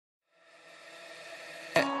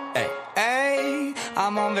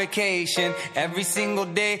I'm on vacation every single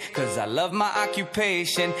day, cause I love my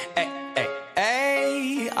occupation.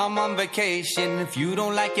 Hey, I'm on vacation. If you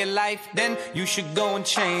don't like your life, then you should go and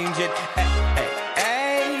change it.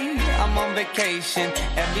 Hey, I'm on vacation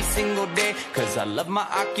every single day, cause I love my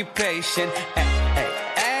occupation.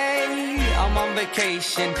 Hey, I'm on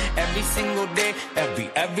vacation every single day,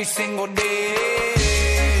 every single day.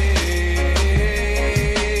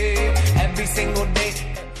 Every single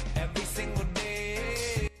day. Every single day.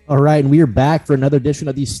 All right, and we are back for another edition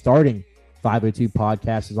of the Starting 502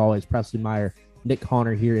 podcast. As always, Preston Meyer, Nick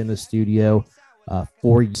Connor here in the studio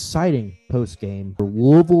for exciting post-game for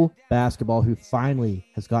Louisville basketball, who finally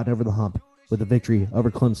has gotten over the hump with a victory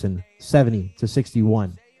over Clemson,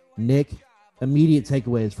 70-61. Nick, immediate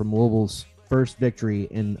takeaways from Louisville's first victory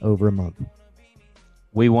in over a month.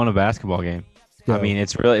 We won a basketball game. I mean,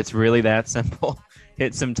 it's really that simple.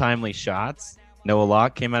 Hit some timely shots. Noah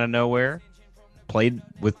Locke came out of nowhere, played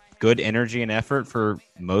with good energy and effort for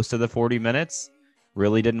most of the 40 minutes.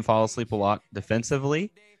 Really didn't fall asleep a lot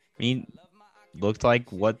defensively. I mean, looked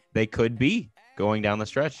like what they could be going down the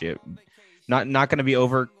stretch. Not going to be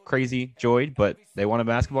over crazy joyed, but they won a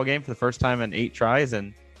basketball game for the first time in 8 tries,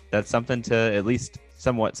 and that's something to at least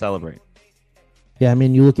somewhat celebrate. Yeah, I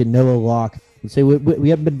mean, you look at Noah Locke. Let's say we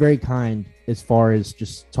haven't been very kind as far as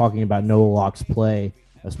just talking about Noah Locke's play,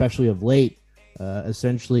 especially of late.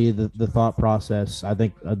 Essentially, the thought process, I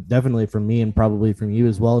think, definitely from me and probably from you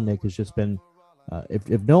as well, Nick, has just been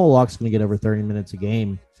if Noah Locke's going to get over 30 minutes a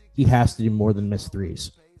game, he has to do more than miss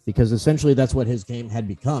threes, because essentially that's what his game had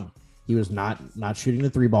become. He was not shooting the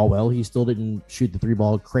 3-ball well. He still didn't shoot the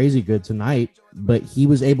 3-ball crazy good tonight, but he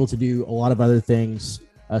was able to do a lot of other things,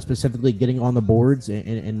 specifically getting on the boards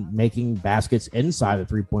and making baskets inside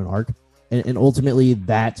the 3-point arc. And ultimately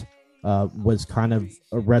that was kind of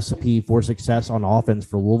a recipe for success on offense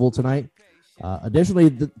for Louisville tonight. Additionally,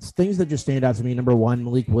 the things that just stand out to me, number one,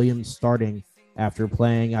 Malik Williams starting after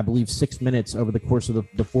playing, I believe, 6 minutes over the course of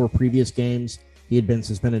the 4 previous games. He had been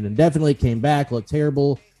suspended indefinitely, came back, looked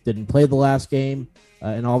terrible, didn't play the last game,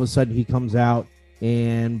 and all of a sudden he comes out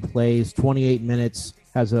and plays 28 minutes,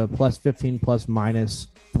 has a plus 15 plus minus,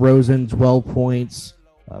 throws in 12 points,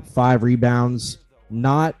 5 rebounds.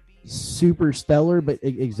 Not super stellar, but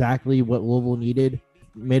exactly what Louisville needed.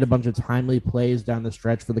 Made a bunch of timely plays down the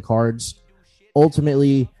stretch for the Cards.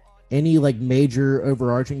 Ultimately, any major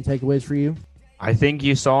overarching takeaways for you? I think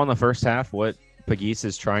you saw in the first half what Pegues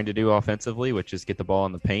is trying to do offensively, which is get the ball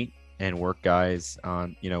in the paint and work guys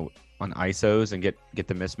on ISOs and get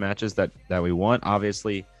the mismatches that we want.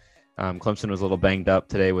 Obviously, Clemson was a little banged up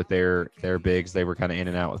today with their bigs. They were kind of in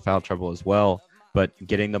and out with foul trouble as well. But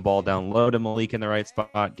getting the ball down low to Malik in the right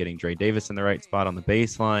spot, getting Dre Davis in the right spot on the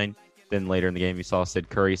baseline. Then later in the game, you saw Sid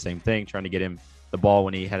Curry, same thing, trying to get him the ball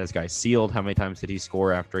when he had his guy sealed. How many times did he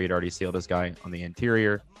score after he'd already sealed his guy on the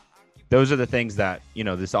interior? Those are the things that,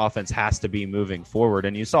 this offense has to be moving forward.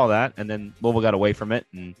 And you saw that. And then Louisville got away from it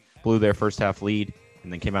and blew their first half lead,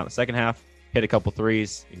 and then came out in the second half, hit a couple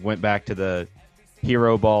threes, went back to the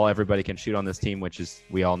hero ball everybody can shoot on this team, which is,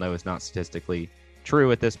 we all know, is not statistically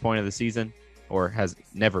true at this point of the season, or has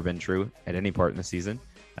never been true at any part in the season,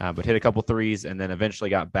 but hit a couple threes and then eventually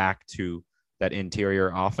got back to that interior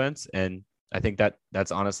offense. And I think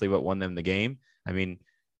that's honestly what won them the game. I mean,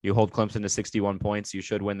 you hold Clemson to 61 points, you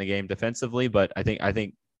should win the game defensively, but I think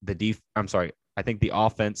the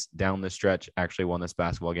offense down the stretch actually won this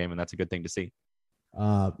basketball game, and that's a good thing to see.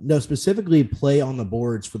 No, specifically play on the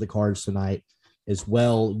boards for the Cards tonight as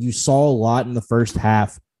well. You saw a lot in the first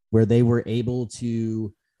half where they were able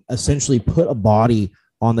to essentially put a body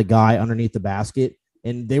on the guy underneath the basket,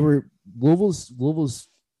 and they were Louisville's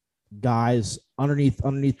guys underneath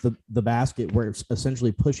the basket were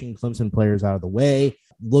essentially pushing Clemson players out of the way,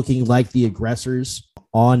 looking like the aggressors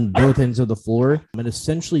on both ends of the floor, and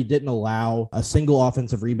essentially didn't allow a single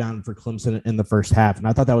offensive rebound for Clemson in the first half. And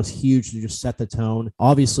I thought that was huge to just set the tone.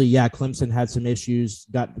 Obviously, yeah, Clemson had some issues,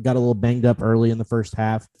 got a little banged up early in the first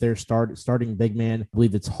half. Their starting big man, I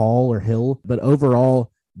believe it's Hall or Hill, but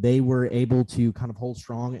overall, they were able to kind of hold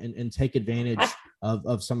strong and take advantage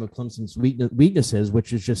of some of Clemson's weaknesses,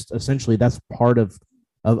 which is just essentially that's part of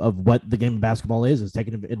what the game of basketball is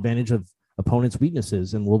taking advantage of opponents'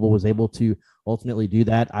 weaknesses, and Louisville was able to ultimately do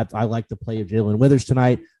that. I liked the play of Jalen Withers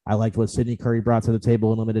tonight. I liked what Sidney Curry brought to the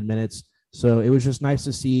table in limited minutes. So it was just nice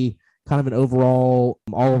to see kind of an overall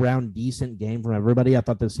all-around decent game from everybody. I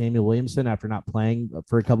thought that Samuel Williamson, after not playing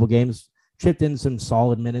for a couple games, chipped in some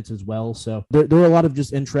solid minutes as well. So there were a lot of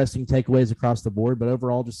just interesting takeaways across the board, but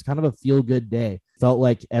overall just kind of a feel-good day. Felt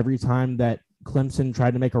like every time that Clemson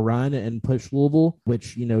tried to make a run and push Louisville,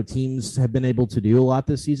 which, teams have been able to do a lot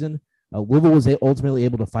this season, Louisville was ultimately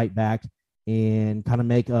able to fight back and kind of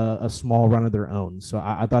make a small run of their own. So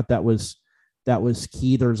I thought that was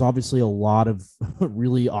key. There's obviously a lot of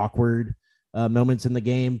really awkward moments in the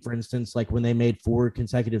game. For instance, like when they made 4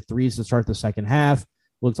 consecutive threes to start the second half,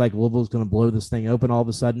 looks like Louisville's going to blow this thing open all of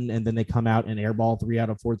a sudden, and then they come out and airball 3 out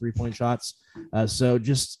of 4 3-point shots. So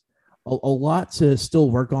just a lot to still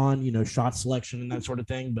work on, shot selection and that sort of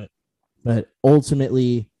thing. But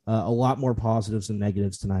ultimately, a lot more positives than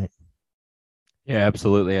negatives tonight. Yeah,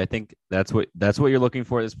 absolutely. I think that's what you're looking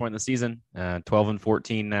for at this point in the season.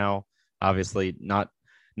 12-14 now. Obviously, not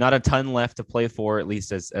a ton left to play for, at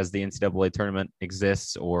least as the NCAA tournament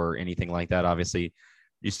exists or anything like that. Obviously,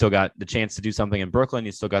 you still got the chance to do something in Brooklyn.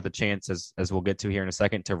 You still got the chance, as we'll get to here in a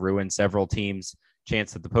second, to ruin several teams'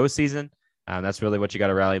 chance at the postseason. That's really what you got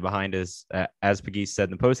to rally behind is, as Pegues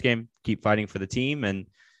said in the postgame, keep fighting for the team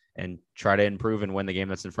and try to improve and win the game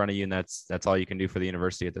that's in front of you. And that's all you can do for the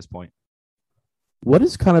university at this point. What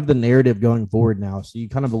is kind of the narrative going forward now? So you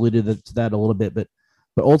kind of alluded to that a little bit, but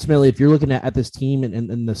ultimately, if you're looking at this team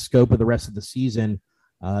and the scope of the rest of the season,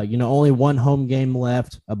 only one home game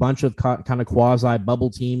left, a bunch of kind of quasi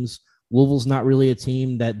bubble teams. Louisville's not really a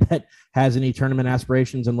team that has any tournament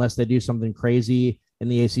aspirations unless they do something crazy in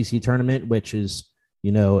the ACC tournament, which is,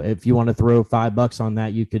 if you want to throw $5 on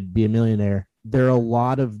that, you could be a millionaire. There are a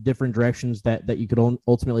lot of different directions that you could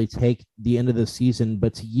ultimately take the end of the season.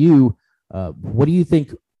 But to you, what do you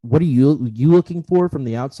think? What are you looking for from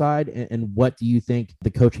the outside, and what do you think the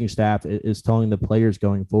coaching staff is telling the players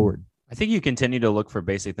going forward? I think you continue to look for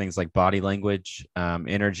basic things like body language,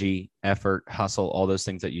 energy, effort, hustle, all those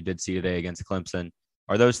things that you did see today against Clemson.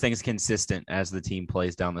 Are those things consistent as the team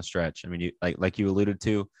plays down the stretch? I mean, you, like you alluded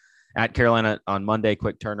to, at Carolina on Monday,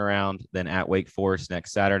 quick turnaround, then at Wake Forest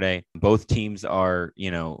next Saturday. Both teams are,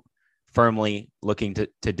 firmly looking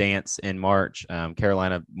to dance in March.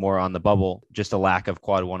 Carolina more on the bubble, just a lack of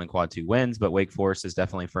quad 1 and quad 2 wins, but Wake Forest is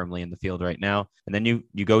definitely firmly in the field right now. And then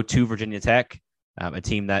you go to Virginia Tech, a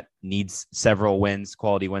team that needs several wins,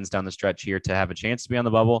 quality wins down the stretch here to have a chance to be on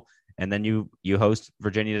the bubble. And then you host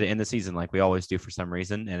Virginia to end the season like we always do for some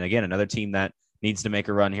reason. And again, another team that needs to make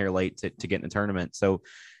a run here late to get in the tournament. So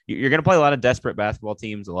you're going to play a lot of desperate basketball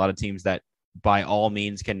teams, a lot of teams that by all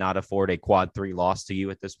means cannot afford a quad 3 loss to you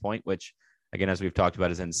at this point, which again, as we've talked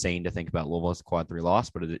about, is insane to think about Louisville as a quad 3 loss,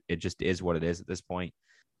 but it just is what it is at this point.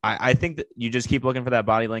 I think that you just keep looking for that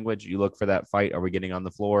body language. You look for that fight. Are we getting on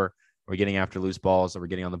the floor? Are we getting after loose balls? Are we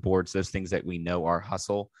getting on the boards? Those things that we know are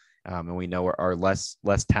hustle and we know are less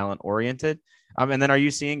talent oriented. And then are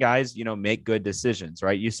you seeing guys, make good decisions,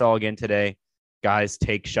 right? You saw again today, guys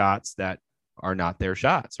take shots that are not their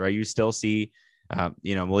shots, right? You still see,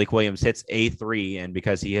 Malik Williams hits A3, and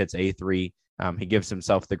because he hits A3, he gives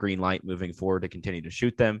himself the green light moving forward to continue to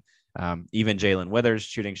shoot them. Even Jalen Withers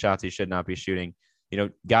shooting shots he should not be shooting.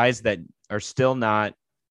 Guys that are still not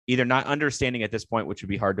understanding at this point, which would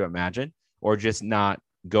be hard to imagine, or just not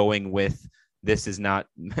going with this is not,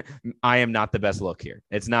 I am not the best look here.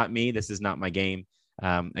 It's not me. This is not my game.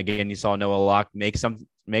 Again, you saw Noah Locke makes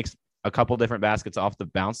a couple different baskets off the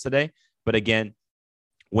bounce today. But again,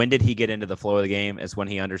 when did he get into the flow of the game? Is when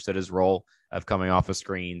he understood his role of coming off of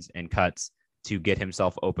screens and cuts to get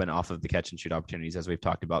himself open off of the catch and shoot opportunities, as we've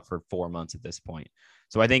talked about for 4 months at this point.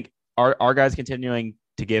 So I think are guys continuing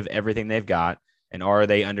to give everything they've got, and are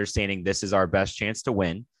they understanding this is our best chance to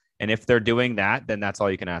win? And if they're doing that, then that's all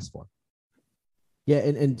you can ask for. Yeah,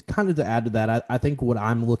 and kind of to add to that, I think what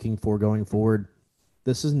I'm looking for going forward,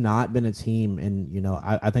 this has not been a team, and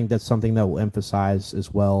I think that's something that we'll emphasize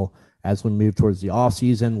as well as we move towards the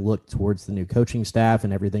offseason, look towards the new coaching staff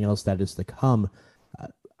and everything else that is to come.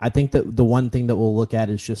 I think that the one thing that we'll look at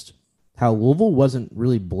is just how Louisville wasn't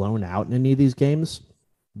really blown out in any of these games.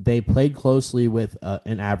 They played closely with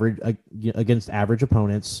against average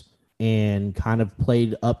opponents and kind of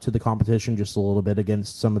played up to the competition just a little bit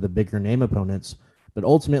against some of the bigger name opponents, but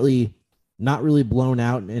ultimately not really blown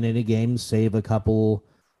out in any games, save a couple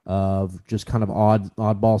of just kind of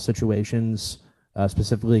oddball situations.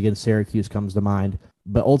 Specifically against Syracuse comes to mind.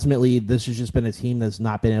 But ultimately, this has just been a team that's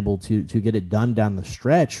not been able to get it done down the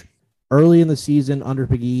stretch. Early in the season under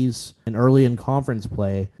Pegues and early in conference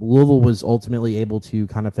play, Louisville was ultimately able to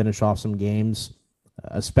kind of finish off some games,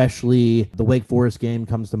 especially the Wake Forest game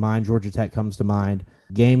comes to mind, Georgia Tech comes to mind,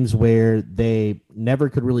 games where they never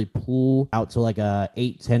could really pull out to like a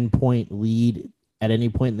 8-10 point lead at any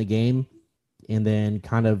point in the game. And then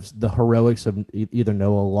kind of the heroics of either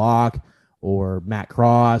Noah Locke or Matt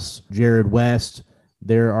Cross, Jared West.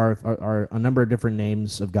 There are a number of different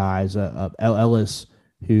names of guys, Ellis,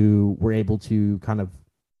 who were able to kind of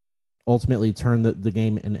ultimately turn the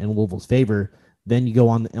game in Louisville's favor. Then you go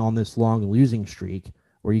on this long losing streak,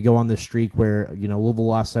 or you go on this streak where Louisville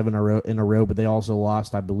lost 7 in a row, but they also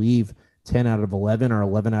lost, I believe, 10 out of 11 or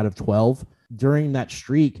 11 out of 12. During that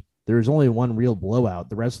streak, there was only one real blowout.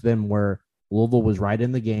 The rest of them were Louisville was right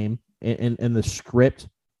in the game, and the script,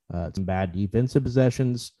 some bad defensive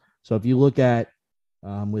possessions. So if you look at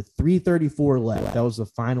with 3:34 left, that was the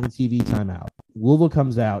final TV timeout. Louisville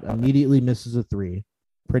comes out, immediately misses a three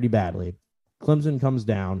pretty badly. Clemson comes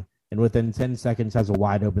down, and within 10 seconds has a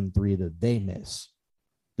wide open three that they miss.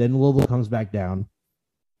 Then Louisville comes back down,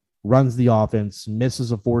 runs the offense,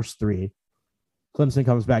 misses a forced three. Clemson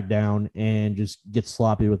comes back down and just gets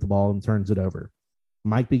sloppy with the ball and turns it over.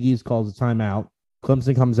 Mike Pegues calls a timeout.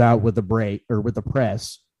 Clemson comes out with a break or with a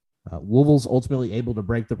press. Louisville's ultimately able to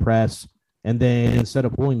break the press. And then instead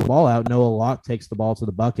of pulling the ball out, Noah Locke takes the ball to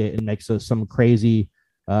the bucket and makes some crazy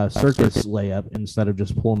circus layup instead of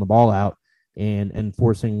just pulling the ball out and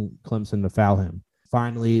forcing Clemson to foul him.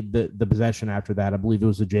 Finally, the possession after that, I believe it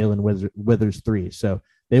was a Jalen Withers three. So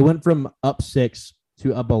they went from up 6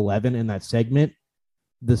 to up 11 in that segment,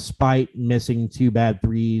 despite missing 2 bad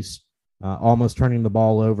threes, almost turning the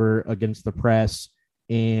ball over against the press,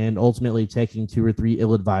 and ultimately taking 2 or 3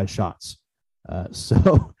 ill-advised shots.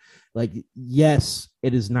 So, yes,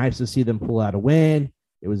 it is nice to see them pull out a win.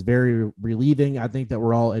 It was very relieving. I think that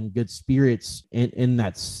we're all in good spirits in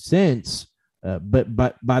that sense. But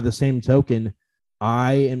by the same token,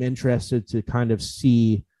 I am interested to kind of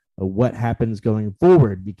see what happens going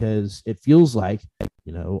forward, because it feels like,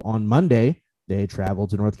 on Monday, they travel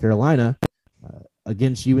to North Carolina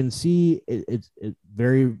against UNC. It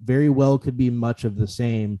very, very well could be much of the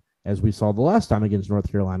same as we saw the last time against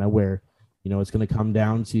North Carolina, where, it's going to come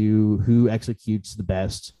down to who executes the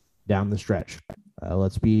best down the stretch.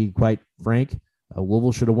 Let's be quite frank.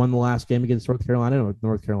 Louisville should have won the last game against North Carolina.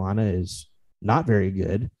 North Carolina is not very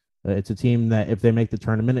good. It's a team that if they make the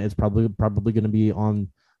tournament, it's probably going to be on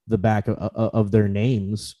the back of their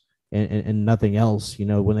names and nothing else.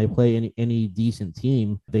 When they play any decent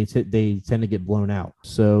team, they tend to get blown out.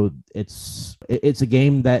 So it's a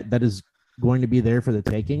game that is going to be there for the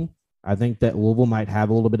taking. I think that Louisville might have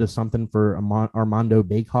a little bit of something for Armando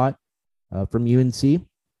Bacot from UNC.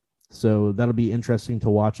 So that'll be interesting to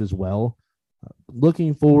watch as well.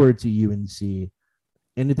 Looking forward to UNC.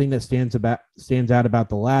 Anything that stands out about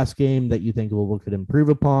the last game that you think Louisville could improve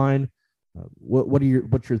upon?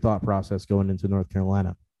 What's your thought process going into North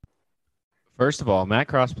Carolina? First of all, Matt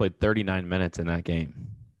Cross played 39 minutes in that game.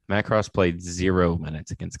 Matt Cross played 0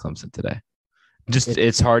 minutes against Clemson today.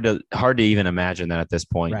 It's hard to even imagine that at this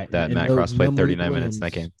point, right, that Matt Cross played 39 minutes in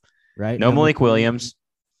that game. Right. No Malik Williams.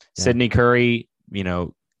 Yeah. Sidney Curry,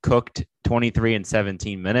 cooked 23 and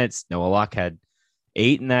 17 minutes. Noah Locke had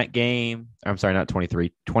 8 in that game. I'm sorry, not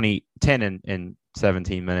 23, 10 and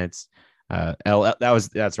 17 minutes. That's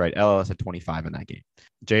right. LLS had 25 in that game.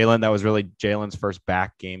 Jalen, that was really Jalen's first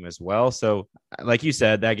back game as well. So like you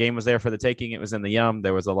said, that game was there for the taking. It was in the yum.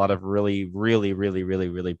 There was a lot of really, really, really, really,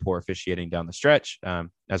 really poor officiating down the stretch.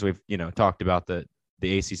 As we've, talked about, the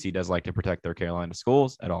ACC does like to protect their Carolina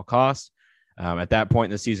schools at all costs. At that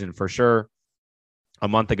point in the season, for sure, a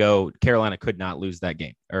month ago, Carolina could not lose that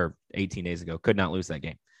game, or 18 days ago, could not lose that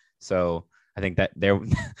game. So I think that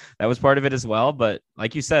that was part of it as well. But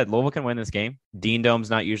like you said, Louisville can win this game. Dean Dome's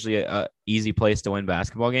not usually a easy place to win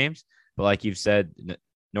basketball games. But like you've said,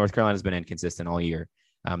 North Carolina's been inconsistent all year.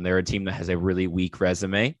 They're a team that has a really weak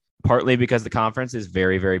resume, partly because the conference is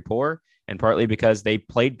very, very poor, and partly because they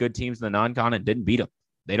played good teams in the non-con and didn't beat them.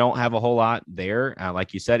 They don't have a whole lot there.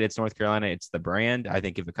 Like you said, it's North Carolina. It's the brand. I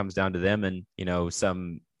think if it comes down to them and,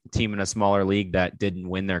 some team in a smaller league that didn't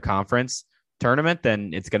win their conference tournament,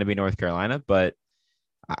 then it's going to be North Carolina. But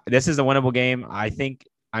this is a winnable game. I think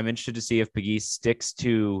I'm interested to see if Pegues sticks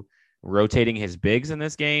to rotating his bigs in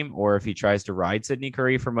this game, or if he tries to ride Sidney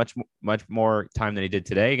Curry for much more time than he did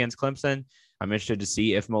today against Clemson. I'm interested to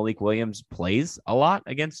see if Malik Williams plays a lot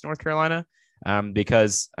against North Carolina.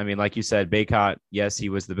 Because, like you said, Bacot, yes, he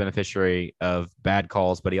was the beneficiary of bad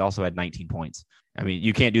calls, but he also had 19 points.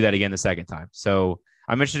 You can't do that again the second time. So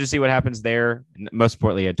I'm interested to see what happens there. Most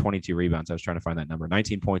importantly, he had 22 rebounds. I was trying to find that number.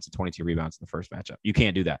 19 points and 22 rebounds in the first matchup. You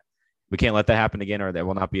can't do that. We can't let that happen again, or there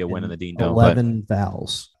will not be a win in the Dean Dome. 11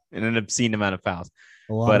 fouls. An obscene amount of fouls.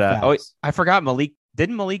 I forgot Malik.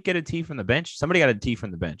 Didn't Malik get a tee from the bench? Somebody got a tee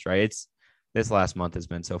from the bench, right? This last month has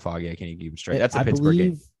been so foggy. I can't even keep it straight. That's a Pittsburgh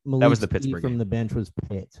game. That was the Pittsburgh from game. The bench was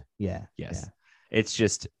Pitt. Yeah. Yes. Yeah. It's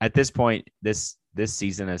just at this point, this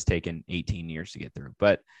season has taken 18 years to get through.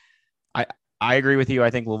 But I agree with you.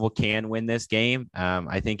 I think Louisville can win this game.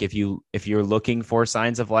 I think if you're looking for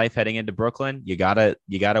signs of life heading into Brooklyn, you gotta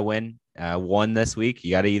win one this week.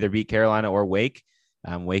 You gotta either beat Carolina or Wake.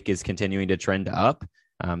 Wake is continuing to trend up.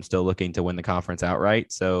 Still looking to win the conference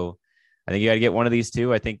outright. So I think you got to get one of these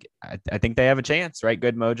two. I think they have a chance, right?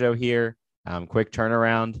 Good mojo here. Quick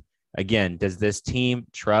turnaround. Again, does this team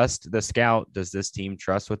trust the scout? Does this team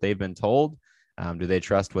trust what they've been told? Do they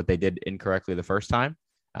trust what they did incorrectly the first time?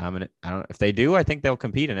 And if they do, I think they'll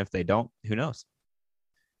compete. And if they don't, who knows?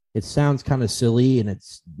 It sounds kind of silly, and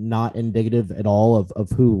it's not indicative at all of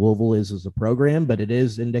who Louisville is as a program, but it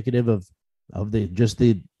is indicative of the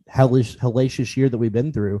hellacious year that we've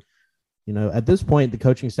been through. You know, at this point, the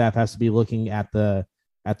coaching staff has to be looking at the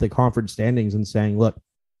conference standings and saying, look,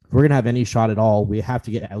 if we're going to have any shot at all, we have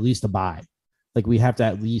to get at least a bye. Like, we have to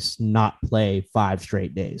at least not play 5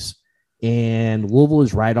 straight days. And Louisville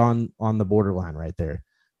is right on the borderline right there.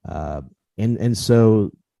 And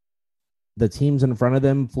so the teams in front of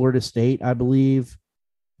them, Florida State, I believe,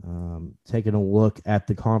 taking a look at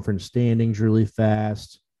the conference standings really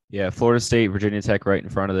fast. Yeah, Florida State, Virginia Tech right in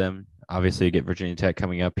front of them. Obviously, you get Virginia Tech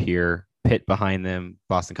coming up here, Pitt behind them,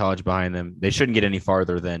 Boston College behind them. They shouldn't get any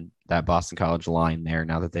farther than that Boston College line there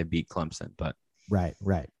now that they beat Clemson. But right.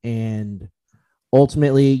 And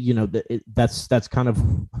ultimately, you know, that's kind of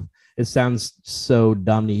 – it sounds so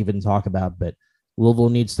dumb to even talk about, but Louisville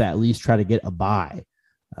needs to at least try to get a bye.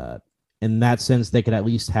 In that sense, they could at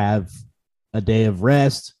least have a day of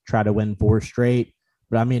rest, try to win 4 straight.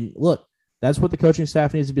 But, I mean, look, that's what the coaching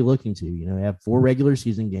staff needs to be looking to. You know, you have 4 regular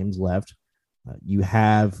season games left. You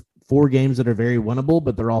have 4 games that are very winnable,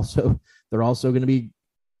 but they're also going to be,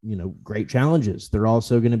 you know, great challenges. They're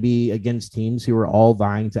also going to be against teams who are all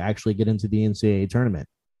vying to actually get into the NCAA tournament.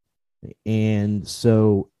 And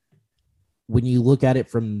so when you look at it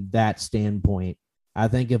from that standpoint, I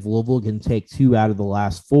think if Louisville can take 2 out of the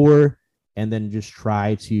last 4 and then just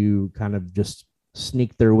try to kind of just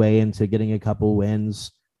sneak their way into getting a couple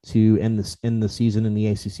wins to end the season in the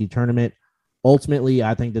ACC tournament, ultimately,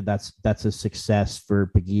 I think that's a success for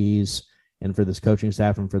Pegues and for this coaching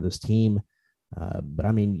staff and for this team. But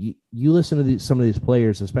I mean, you listen to some of these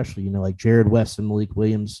players, especially, you know, like Jared West and Malik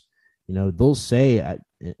Williams, you know, they'll say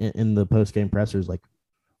in the post-game pressers, like,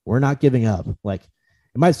 we're not giving up. Like,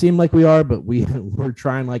 it might seem like we are, but we're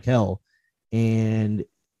trying like hell. And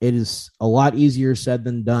it is a lot easier said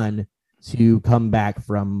than done to come back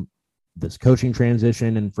from this coaching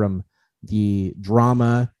transition and from the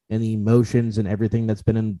drama and the emotions and everything that's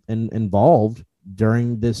been involved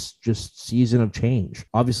during this just season of change.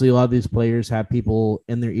 Obviously, a lot of these players have people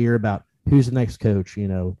in their ear about who's the next coach, you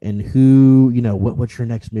know, and who, you know, what's your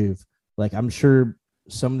next move. Like, I'm sure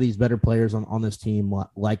some of these better players on this team,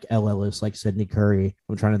 like El Ellis, like Sidney Curry,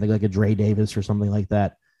 I'm trying to think like a Dre Davis or something like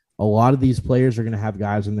that. A lot of these players are going to have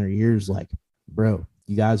guys in their ears like, bro,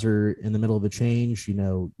 you guys are in the middle of a change. You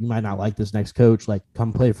know, you might not like this next coach. Like,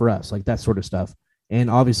 come play for us, like that sort of stuff. And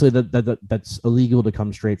obviously that's illegal to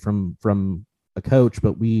come straight from a coach,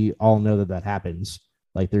 but we all know that happens.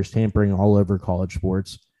 Like, there's tampering all over college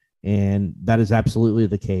sports. And that is absolutely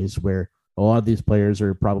the case where a lot of these players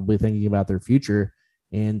are probably thinking about their future,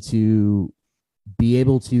 and to be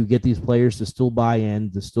able to get these players to still buy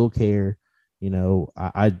in, to still care. You know,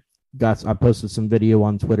 I posted some video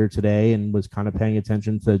on Twitter today and was kind of paying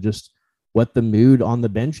attention to just what the mood on the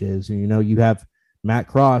bench is. And, you know, you have Matt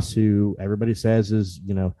Cross, who everybody says is,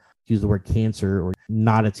 you know, use the word cancer or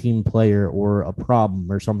not a team player or a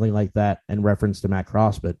problem or something like that in reference to Matt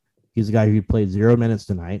Cross. But he's a guy who played 0 minutes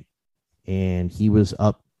tonight, and he was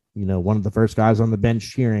up, you know, one of the first guys on the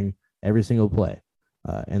bench cheering every single play.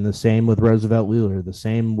 And the same with Roosevelt Wheeler, the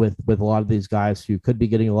same with a lot of these guys who could be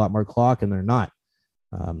getting a lot more clock and they're not.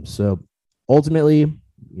 So ultimately,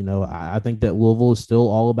 you know, I think that Louisville is still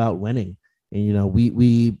all about winning. And, you know,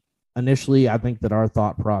 we initially, I think that our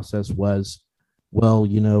thought process was, well,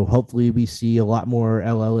 you know, hopefully we see a lot more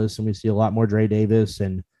El Ellis and we see a lot more Dre Davis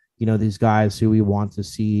and, you know, these guys who we want to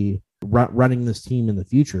see running this team in the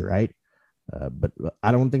future, right? But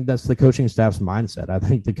I don't think that's the coaching staff's mindset. I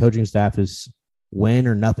think the coaching staff is win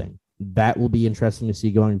or nothing. That will be interesting to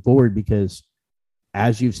see going forward, because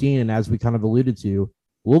as you've seen and as we kind of alluded to,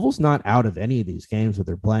 Louisville's not out of any of these games that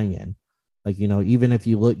they're playing in. Like, you know, even if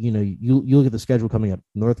you look, you know, you look at the schedule coming up: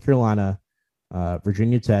 North Carolina,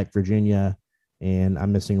 Virginia Tech, Virginia, and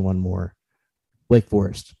I'm missing one more, Wake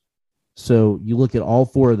Forest. So you look at all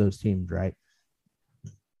 4 of those teams, right?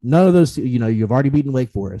 None of those, you know, you've already beaten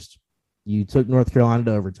Wake Forest. You took North Carolina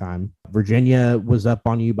to overtime. Virginia was up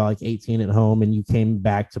on you by like 18 at home, and you came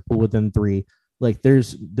back to pull within 3. Like,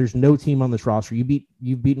 there's no team on this roster.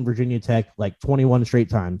 You've beaten Virginia Tech like 21 straight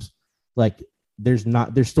times. Like,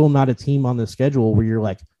 there's still not a team on the schedule where you're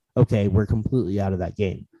like, okay, we're completely out of that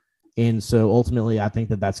game. And so ultimately, I think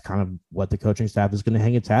that that's kind of what the coaching staff is going to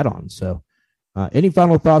hang its hat on. So any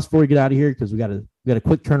final thoughts before we get out of here? Because we got a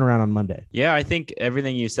quick turnaround on Monday. Yeah, I think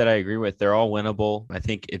everything you said, I agree with. They're all winnable. I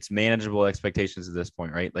think it's manageable expectations at this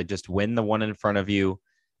point, right? Like just win the one in front of you,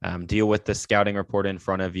 deal with the scouting report in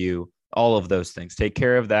front of you, all of those things. Take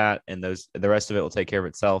care of that, and the rest of it will take care of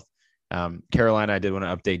itself. Carolina, I did want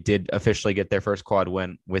to update, did officially get their first quad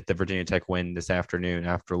win with the Virginia Tech win this afternoon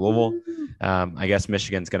after Louisville. I guess my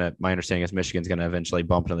understanding is Michigan's going to eventually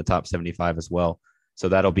bump into the top 75 as well. So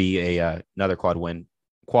that'll be another quad one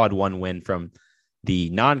win from the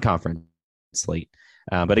non-conference slate.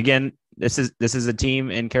 But again, this is a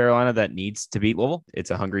team in Carolina that needs to beat Louisville.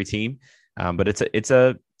 It's a hungry team, but it's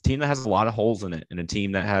a team that has a lot of holes in it, and a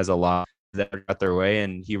team that has a lot that got their way.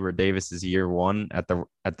 And Hubert Davis is year one at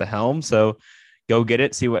the helm. So go get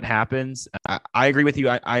it, see what happens. I agree with you.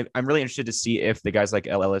 I'm really interested to see if the guys like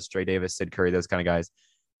El Ellis, Dre Davis, Sid Curry, those kind of guys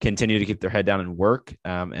continue to keep their head down and work.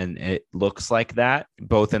 And it looks like that,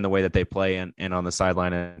 both in the way that they play and on the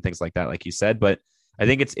sideline and things like that, like you said. But I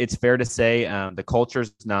think it's fair to say the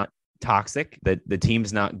culture's not toxic. The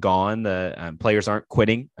team's not gone. The players aren't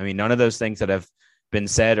quitting. I mean, none of those things that have been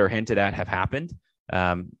said or hinted at have happened.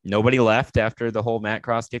 Nobody left after the whole Matt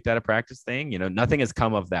Cross kicked out of practice thing. Nothing has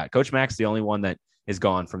come of that. Coach Mack's the only one that is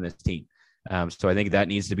gone from this team. So I think that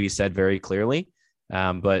needs to be said very clearly.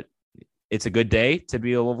 But it's a good day to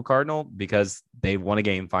be a Louisville Cardinal because they won a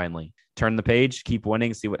game finally. Turn the page, keep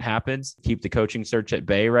winning, see what happens. Keep the coaching search at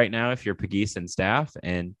bay right now if you're Pegues and staff,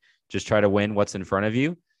 and just try to win what's in front of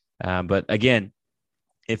you. But again,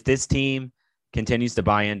 if this team continues to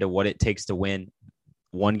buy into what it takes to win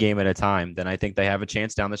one game at a time, then I think they have a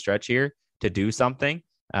chance down the stretch here to do something.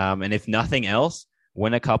 And if nothing else,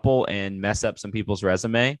 win a couple and mess up some people's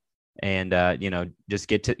resume, and just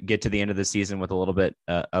get to the end of the season with a little bit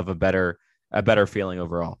of a better feeling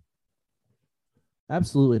overall.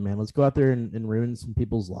 Absolutely, man. Let's go out there and ruin some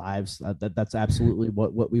people's lives. That's absolutely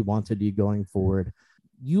what we want to do going forward.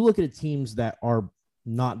 You look at teams that are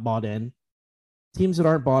not bought in. Teams that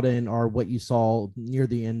aren't bought in are what you saw near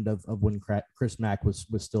the end of when Chris Mack was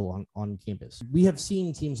still on campus. We have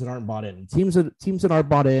seen teams that aren't bought in. Teams that aren't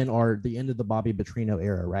bought in are the end of the Bobby Petrino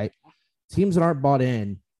era, right? Teams that aren't bought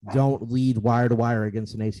in don't lead wire to wire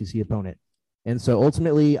against an ACC opponent. And so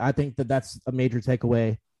ultimately, I think that's a major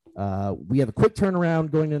takeaway. We have a quick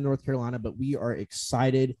turnaround going to North Carolina, but we are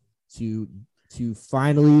excited to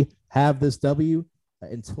finally have this W.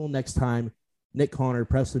 Until next time, Nick Connor,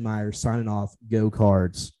 Presley Myers signing off. Go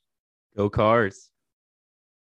Cards. Go Cards.